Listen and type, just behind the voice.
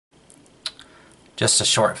Just a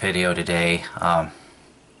short video today.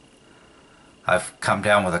 I've come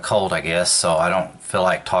down with a cold, I guess, so I don't feel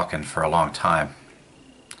like talking for a long time,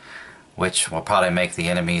 which will probably make the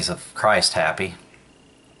enemies of Christ happy.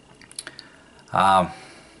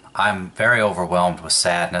 I'm very overwhelmed with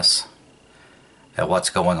sadness at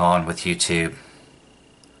what's going on with YouTube.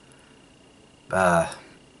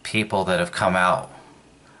 People that have come out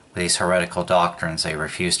with these heretical doctrines, they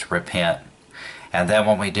refuse to repent. And then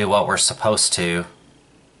when we do what we're supposed to,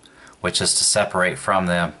 which is to separate from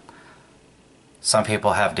them, some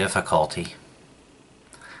people have difficulty.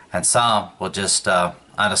 And some will just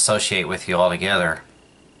unassociate with you altogether.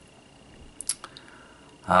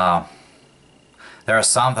 There are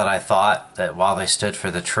some that I thought that while they stood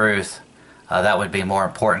for the truth, that would be more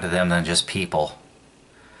important to them than just people.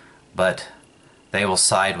 But they will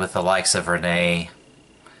side with the likes of Renee,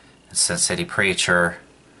 Sin City Preacher,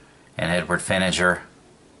 and Edwardpf123,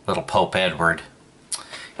 little Pope Edward.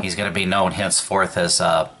 He's going to be known henceforth as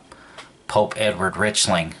Pope Edward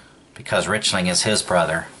Richling, because Richling is his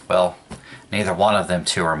brother. Well, neither one of them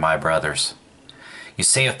two are my brothers. You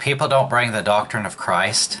see, if people don't bring the doctrine of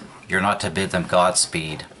Christ, you're not to bid them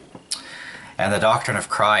Godspeed. And the doctrine of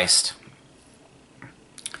Christ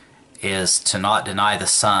is to not deny the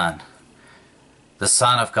Son. The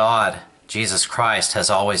Son of God, Jesus Christ, has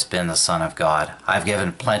always been the Son of God. I've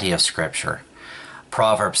given plenty of scripture.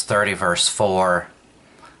 Proverbs 30 verse 4,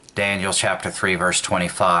 Daniel chapter 3 verse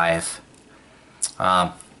 25,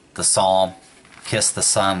 the Psalm, kiss the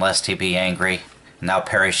Son lest he be angry, and thou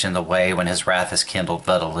perish in the way when his wrath is kindled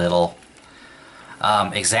but a little.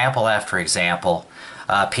 Example after example.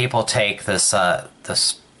 People take this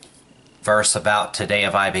verse about today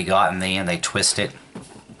have I begotten thee, and they twist it,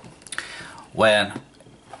 when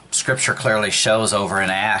Scripture clearly shows over in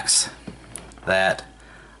Acts that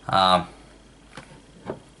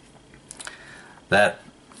that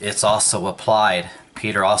it's also applied.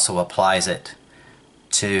 Peter also applies it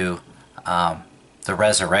to the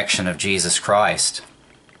resurrection of Jesus Christ.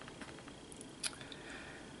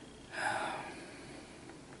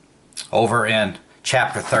 Over in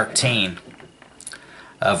chapter 13,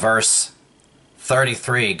 verse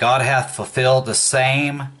 33, God hath fulfilled the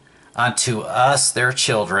same unto us their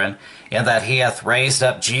children, in that he hath raised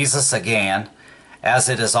up Jesus again, as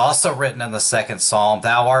it is also written in the second psalm,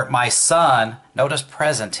 thou art my son. Notice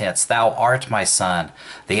present tense, thou art my son,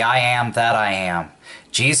 the I am that I am.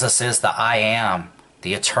 Jesus is the I am,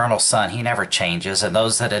 the eternal Son. He never changes, and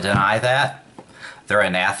those that deny that, they're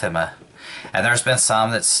anathema. And there's been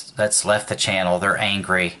some that's left the channel. They're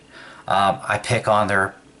angry. I pick on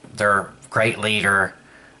their great leader.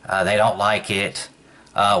 They don't like it.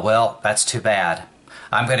 Well, that's too bad.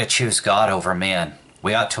 I'm going to choose God over men.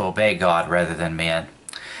 We ought to obey God rather than men.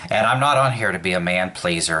 And I'm not on here to be a man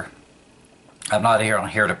pleaser. I'm not on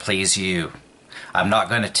here to please you. I'm not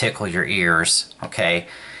going to tickle your ears, okay?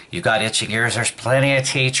 You've got itching ears. There's plenty of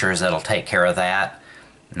teachers that'll take care of that.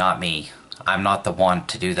 Not me. I'm not the one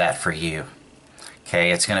to do that for you.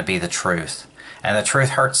 Okay, it's going to be the truth. And the truth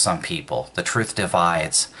hurts some people. The truth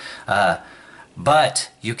divides. But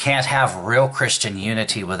you can't have real Christian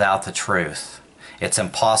unity without the truth. It's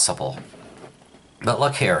impossible. But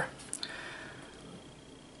look here.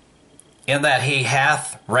 In that he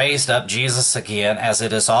hath raised up Jesus again, as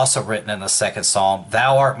it is also written in the second psalm,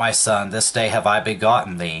 thou art my son, this day have I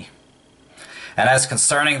begotten thee. And as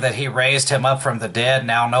concerning that he raised him up from the dead,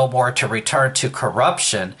 now no more to return to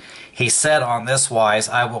corruption, he said on this wise,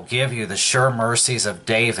 I will give you the sure mercies of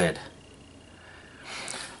David.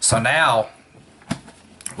 So now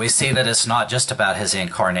we see that it's not just about his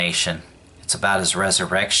incarnation, it's about his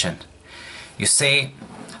resurrection. You see,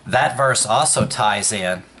 that verse also ties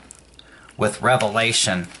in with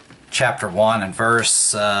Revelation chapter 1 and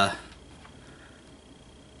verse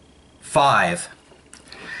 5.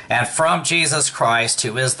 And from Jesus Christ,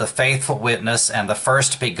 who is the faithful witness and the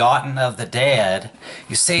first begotten of the dead.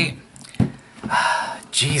 You see,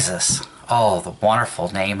 Jesus, oh, the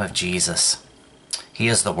wonderful name of Jesus. He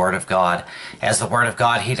is the Word of God. As the Word of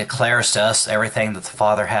God, He declares to us everything that the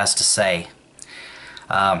Father has to say.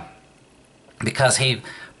 Because He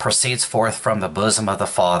proceeds forth from the bosom of the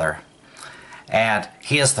Father. And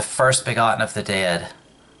He is the first begotten of the dead.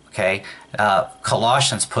 Okay?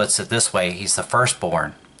 Colossians puts it this way, He's the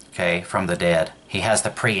firstborn, okay, from the dead. He has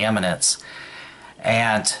the preeminence.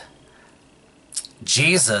 And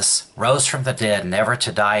Jesus rose from the dead, never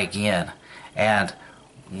to die again. And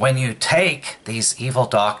when you take these evil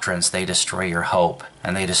doctrines, they destroy your hope,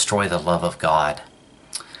 and they destroy the love of God.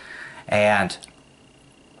 And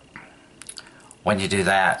when you do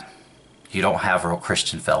that, you don't have real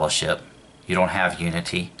Christian fellowship. You don't have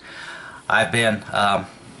unity. I've been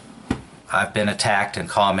attacked in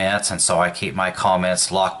comments, and so I keep my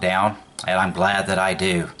comments locked down, and I'm glad that I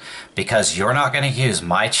do, because you're not going to use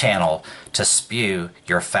my channel to spew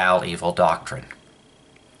your foul, evil doctrine.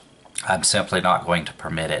 I'm simply not going to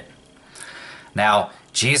permit it. Now,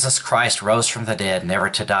 Jesus Christ rose from the dead, never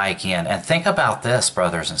to die again. And think about this,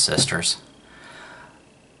 brothers and sisters.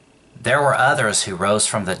 There were others who rose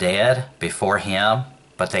from the dead before him,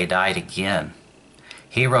 but they died again.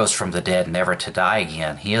 He rose from the dead, never to die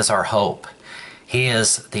again. He is our hope. He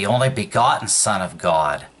is the only begotten Son of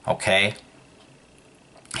God, okay?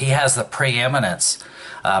 He has the preeminence.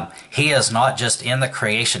 He is not just in the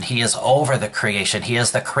creation. He is over the creation. He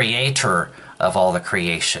is the creator of all the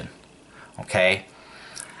creation, okay?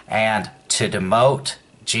 And to demote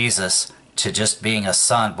Jesus to just being a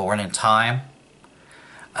son born in time,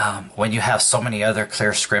 when you have so many other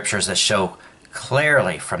clear scriptures that show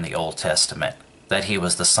clearly from the Old Testament that he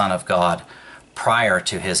was the Son of God prior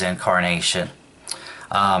to his incarnation,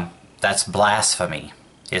 that's blasphemy.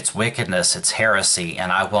 It's wickedness, it's heresy,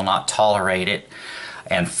 and I will not tolerate it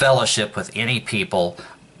and fellowship with any people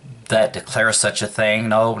that declare such a thing.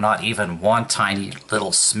 No, not even one tiny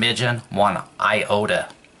little smidgen, one iota.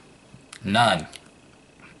 None.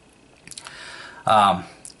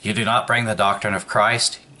 You do not bring the doctrine of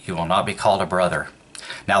Christ, you will not be called a brother.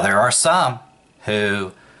 Now, there are some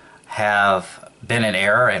who have been in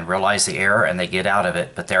error and realize the error and they get out of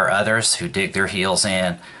it, but there are others who dig their heels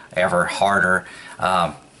in ever harder,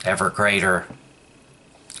 ever greater,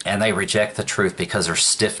 and they reject the truth because they're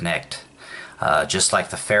stiff-necked, just like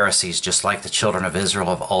the Pharisees, just like the children of Israel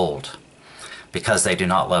of old, because they do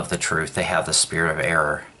not love the truth. They have the spirit of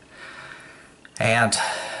error. And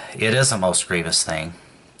it is a most grievous thing.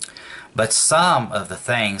 But some of the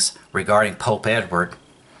things regarding Pope Edward,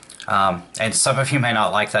 and some of you may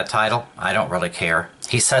not like that title, I don't really care.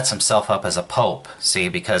 He sets himself up as a pope, see,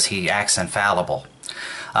 because he acts infallible.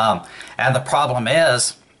 And the problem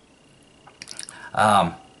is,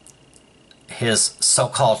 his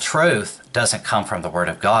so-called truth doesn't come from the Word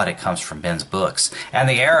of God, it comes from men's books. And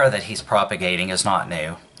the error that he's propagating is not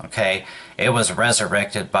new, okay? It was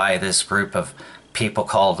resurrected by this group of people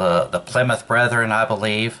called the Plymouth Brethren, I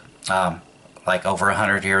believe, like over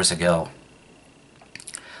 100 years ago,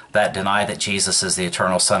 that deny that Jesus is the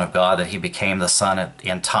eternal Son of God, that he became the Son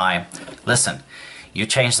in time. Listen, you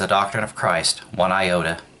change the doctrine of Christ one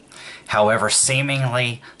iota, however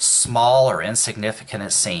seemingly small or insignificant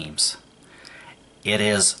it seems, it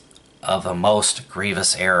is of the most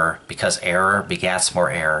grievous error, because error begats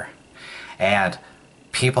more error. And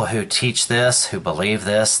people who teach this, who believe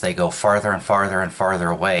this, they go farther and farther and farther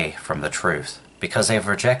away from the truth, because they've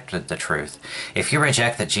rejected the truth. If you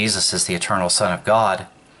reject that Jesus is the eternal Son of God,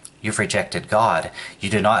 you've rejected God. You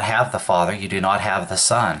do not have the Father, you do not have the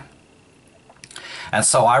Son. And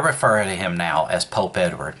so I refer to him now as Pope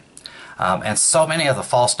Edward. And so many of the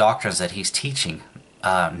false doctrines that he's teaching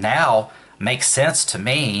now make sense to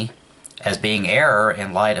me as being error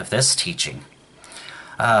in light of this teaching.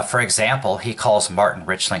 For example, he calls Martin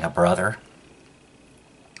Richling a brother.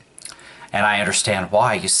 And I understand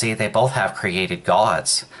why. You see, they both have created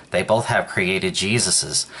gods. They both have created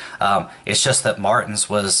Jesuses. It's just that Martin's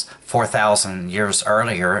was 4,000 years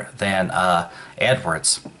earlier than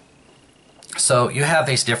Edward's. So you have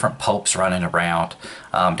these different popes running around,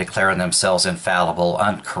 declaring themselves infallible,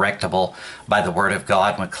 uncorrectable by the Word of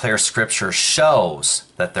God, when clear Scripture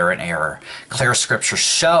shows that they're in error. Clear Scripture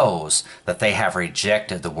shows that they have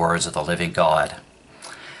rejected the words of the living God.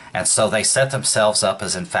 And so they set themselves up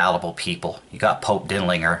as infallible people. You got Pope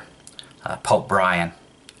Dinlinger, Pope Brian,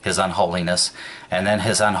 His Unholiness, and then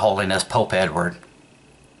His Unholiness Pope Edward.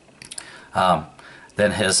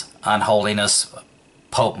 Then His Unholiness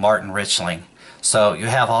Pope Martin Richling. So you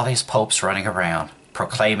have all these popes running around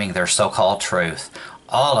proclaiming their so-called truth,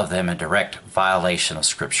 all of them in direct violation of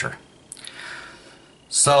Scripture.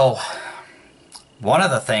 So one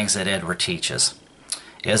of the things that Edward teaches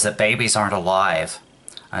is that babies aren't alive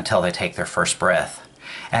until they take their first breath.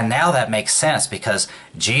 And now that makes sense, because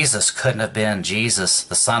Jesus couldn't have been Jesus,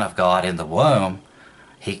 the Son of God, in the womb.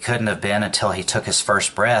 He couldn't have been until he took his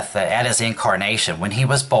first breath. At his incarnation, when he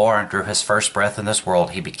was born, drew his first breath in this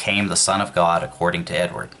world, he became the Son of God, according to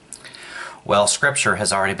Edward. Well, Scripture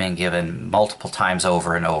has already been given multiple times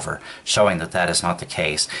over and over, showing that that is not the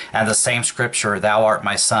case. And the same Scripture, "Thou art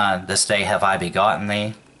my Son, this day have I begotten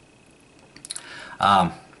thee,"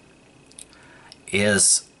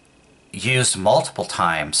 is used multiple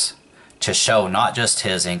times to show not just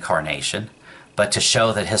his incarnation, but to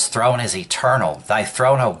show that his throne is eternal. Thy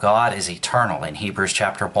throne, O God, is eternal, in Hebrews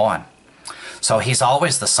chapter 1. So he's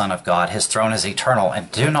always the Son of God. His throne is eternal.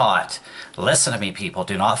 And do not, listen to me, people,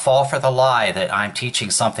 do not fall for the lie that I'm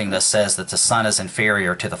teaching something that says that the Son is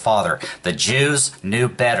inferior to the Father. The Jews knew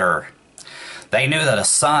better. They knew that a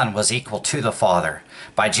son was equal to the Father.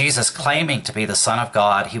 By Jesus claiming to be the Son of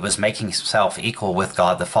God, he was making himself equal with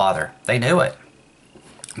God the Father. They knew it.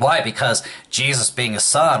 Why? Because Jesus, being a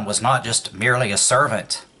son, was not just merely a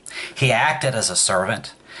servant. He acted as a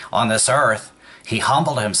servant. On this earth, he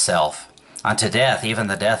humbled himself unto death, even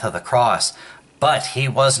the death of the cross. But he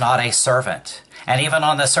was not a servant. And even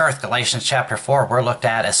on this earth, Galatians chapter 4, we're looked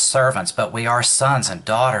at as servants, but we are sons and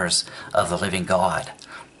daughters of the living God.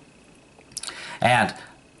 And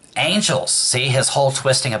angels, see his whole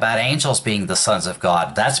twisting about angels being the sons of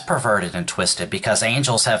God. That's perverted and twisted because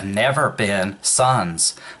angels have never been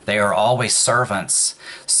sons. They are always servants.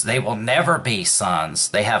 They will never be sons.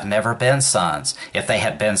 They have never been sons. If they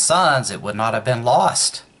had been sons, it would not have been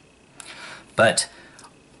lost. But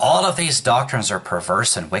all of these doctrines are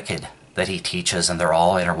perverse and wicked that he teaches, and they're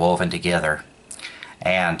all interwoven together.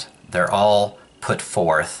 And they're all put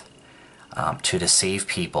forth to deceive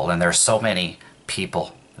people. And there's so many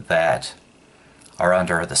people that are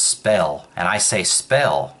under the spell, and I say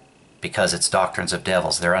spell because it's doctrines of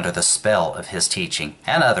devils. They're under the spell of his teaching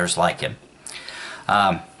and others like him.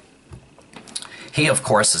 He, of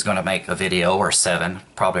course, is going to make a video or 7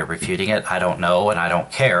 probably refuting it. I don't know, and I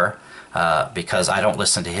don't care because I don't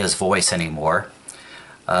listen to his voice anymore.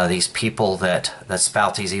 These people that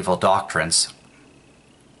spout these evil doctrines,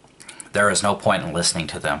 there is no point in listening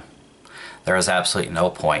to them. There is absolutely no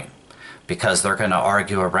point. Because they're going to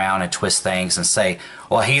argue around and twist things and say,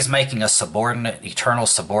 well, he's making a subordinate, eternal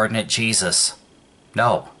subordinate Jesus.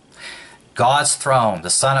 No. God's throne, the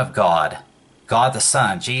Son of God, God the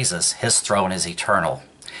Son, Jesus, his throne is eternal.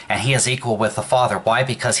 And he is equal with the Father. Why?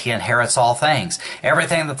 Because he inherits all things.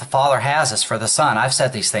 Everything that the Father has is for the Son. I've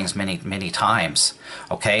said these things many, many times.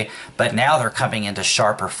 Okay? But now they're coming into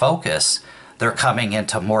sharper focus. They're coming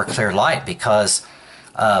into more clear light because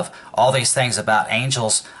of all these things about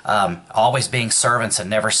angels always being servants and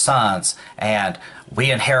never sons, and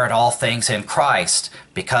we inherit all things in Christ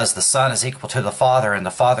because the Son is equal to the Father and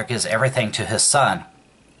the Father gives everything to his Son.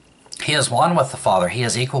 He is one with the Father. He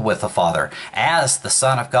is equal with the Father as the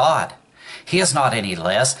Son of God. He is not any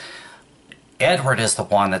less. Edward is the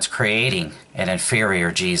one that's creating an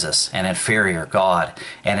inferior Jesus, an inferior God,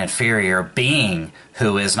 an inferior being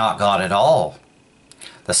who is not God at all.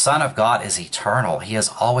 The Son of God is eternal. He has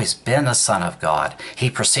always been the Son of God. He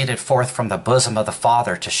proceeded forth from the bosom of the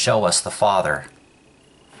Father to show us the Father.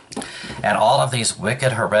 And all of these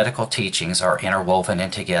wicked heretical teachings are interwoven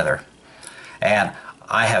in together. And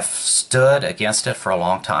I have stood against it for a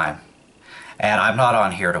long time. And I'm not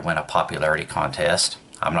on here to win a popularity contest.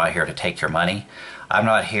 I'm not here to take your money. I'm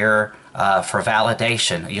not here for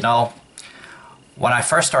validation. You know, when I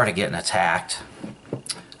first started getting attacked,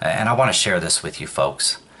 and I want to share this with you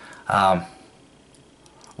folks. When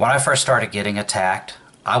I first started getting attacked,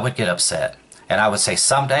 I would get upset. And I would say,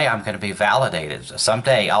 someday I'm going to be validated.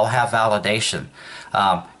 Someday I'll have validation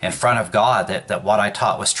in front of God that what I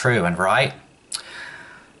taught was true and right.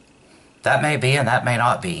 That may be and that may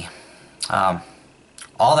not be.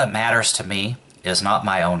 All that matters to me is not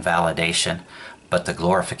my own validation, but the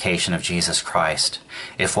glorification of Jesus Christ.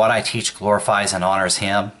 If what I teach glorifies and honors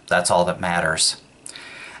him, that's all that matters.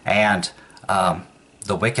 And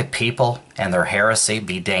the wicked people and their heresy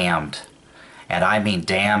be damned. And I mean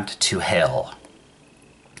damned to hell.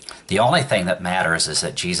 The only thing that matters is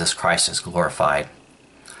that Jesus Christ is glorified.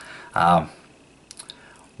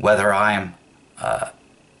 Whether I'm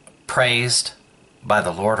praised by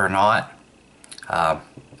the Lord or not,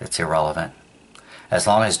 it's irrelevant. As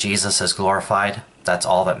long as Jesus is glorified, that's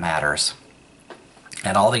all that matters.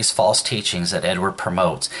 And all these false teachings that Edward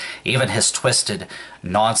promotes, even his twisted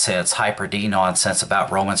nonsense, hyper-D nonsense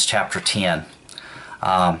about Romans chapter 10,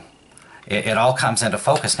 it all comes into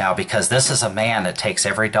focus now because this is a man that takes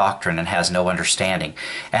every doctrine and has no understanding.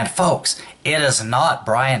 And folks, it is not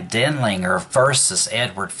Brian Denlinger versus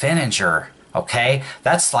Edward Fininger, okay?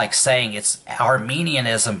 That's like saying it's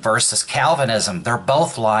Arminianism versus Calvinism. They're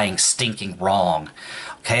both lying stinking wrong,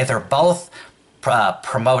 okay? They're both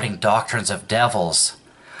promoting doctrines of devils.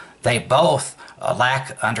 They both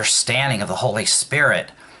lack understanding of the Holy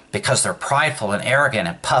Spirit because they're prideful and arrogant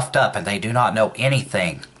and puffed up and they do not know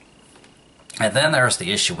anything. And then there's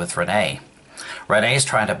the issue with Renee. Renee's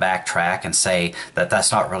trying to backtrack and say that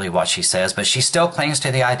that's not really what she says, but she still clings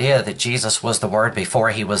to the idea that Jesus was the Word before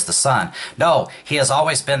he was the Son. No, he has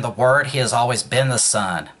always been the Word. He has always been the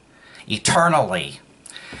Son, eternally.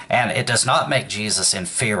 And it does not make Jesus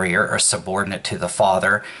inferior or subordinate to the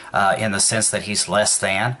Father in the sense that he's less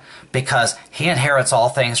than, because he inherits all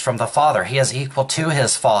things from the Father. He is equal to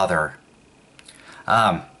his Father.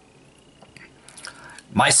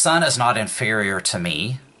 My son is not inferior to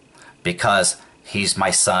me because he's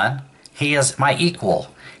my son. He is my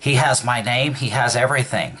equal. He has my name. He has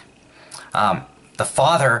everything. The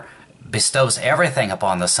Father bestows everything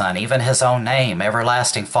upon the Son, even his own name,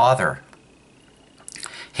 Everlasting Father.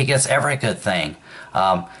 He gets every good thing.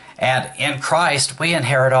 And in Christ, we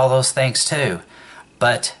inherit all those things too.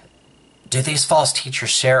 But do these false teachers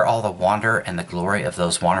share all the wonder and the glory of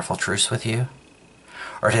those wonderful truths with you?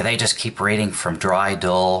 Or do they just keep reading from dry,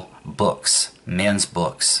 dull books, men's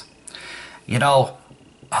books? You know,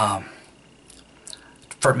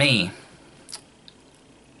 for me,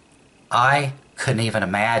 I couldn't even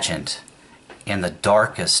imagine in the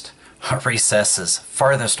darkest recesses,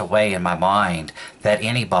 furthest away in my mind, that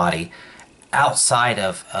anybody outside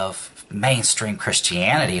of mainstream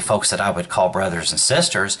Christianity, folks that I would call brothers and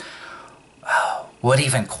sisters, would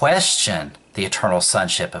even question the eternal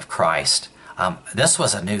sonship of Christ. This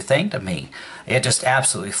was a new thing to me. It just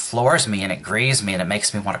absolutely floors me, and it grieves me, and it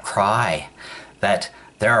makes me want to cry that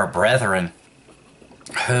there are brethren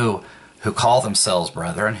who call themselves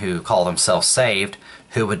brethren, who call themselves saved,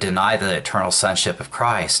 who would deny the eternal sonship of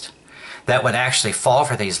Christ, that would actually fall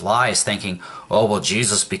for these lies thinking, oh, well,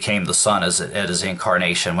 Jesus became the Son at his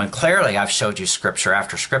incarnation, when clearly I've showed you scripture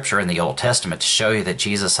after scripture in the Old Testament to show you that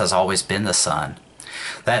Jesus has always been the Son.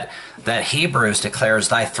 That Hebrews declares,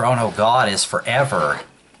 thy throne, O God, is forever.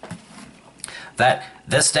 That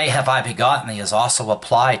this day have I begotten thee is also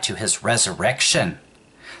applied to his resurrection.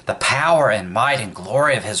 The power and might and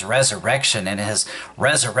glory of his resurrection and his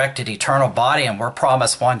resurrected eternal body, and we're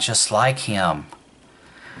promised one just like him.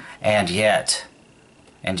 And yet,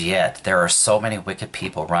 there are so many wicked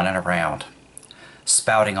people running around,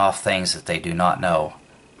 spouting off things that they do not know,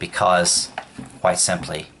 because, quite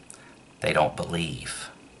simply, they don't believe.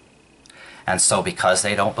 And so because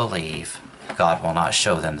they don't believe, God will not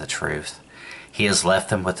show them the truth. He has left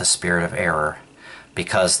them with the spirit of error,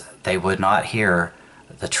 because they would not hear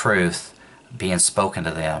the truth being spoken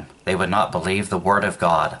to them. They would not believe the Word of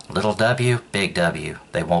God. Little w, big W.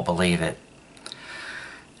 They won't believe it.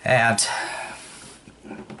 And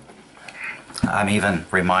I'm even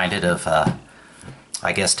reminded of,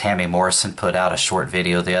 I guess Tammy Morrison put out a short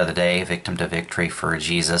video the other day, Victim to Victory for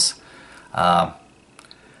Jesus,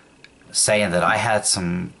 saying that I had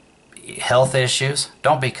some health issues.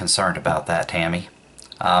 Don't be concerned about that, Tammy.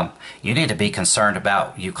 You need to be concerned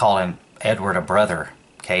about you calling Edward a brother,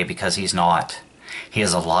 okay, because he's not. He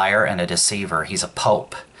is a liar and a deceiver. He's a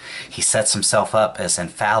pope. He sets himself up as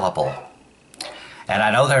infallible. And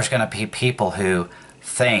I know there's going to be people who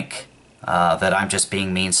think that I'm just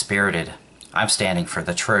being mean-spirited. I'm standing for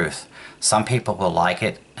the truth. Some people will like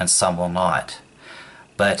it and some will not.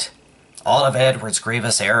 But all of Edward's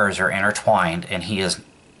grievous errors are intertwined, and he is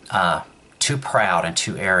too proud and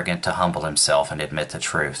too arrogant to humble himself and admit the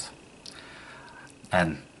truth.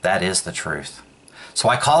 And that is the truth. So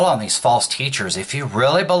I call on these false teachers, if you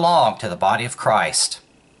really belong to the body of Christ,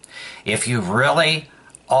 if you really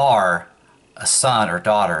are a son or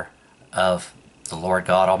daughter of the Lord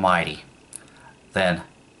God Almighty, then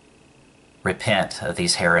repent of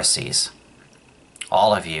these heresies.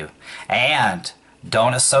 All of you. And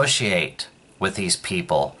don't associate with these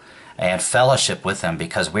people and fellowship with them,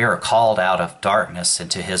 because we are called out of darkness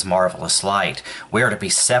into his marvelous light. We are to be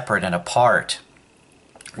separate and apart.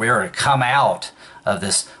 We are to come out of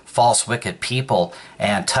this false wicked people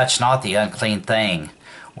and touch not the unclean thing.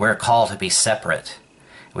 We're called to be separate.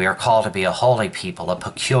 We are called to be a holy people, a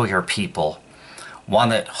peculiar people, one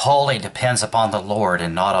that wholly depends upon the Lord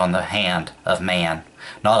and not on the hand of man,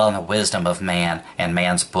 not on the wisdom of man and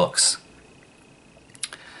man's books.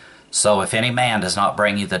 So if any man does not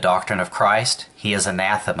bring you the doctrine of Christ, he is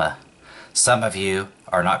anathema. Some of you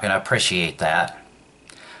are not going to appreciate that,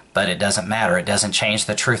 but it doesn't matter. It doesn't change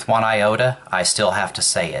the truth one iota. I still have to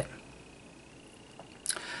say it.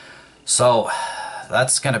 So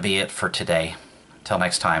that's going to be it for today. Until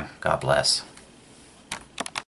next time, God bless.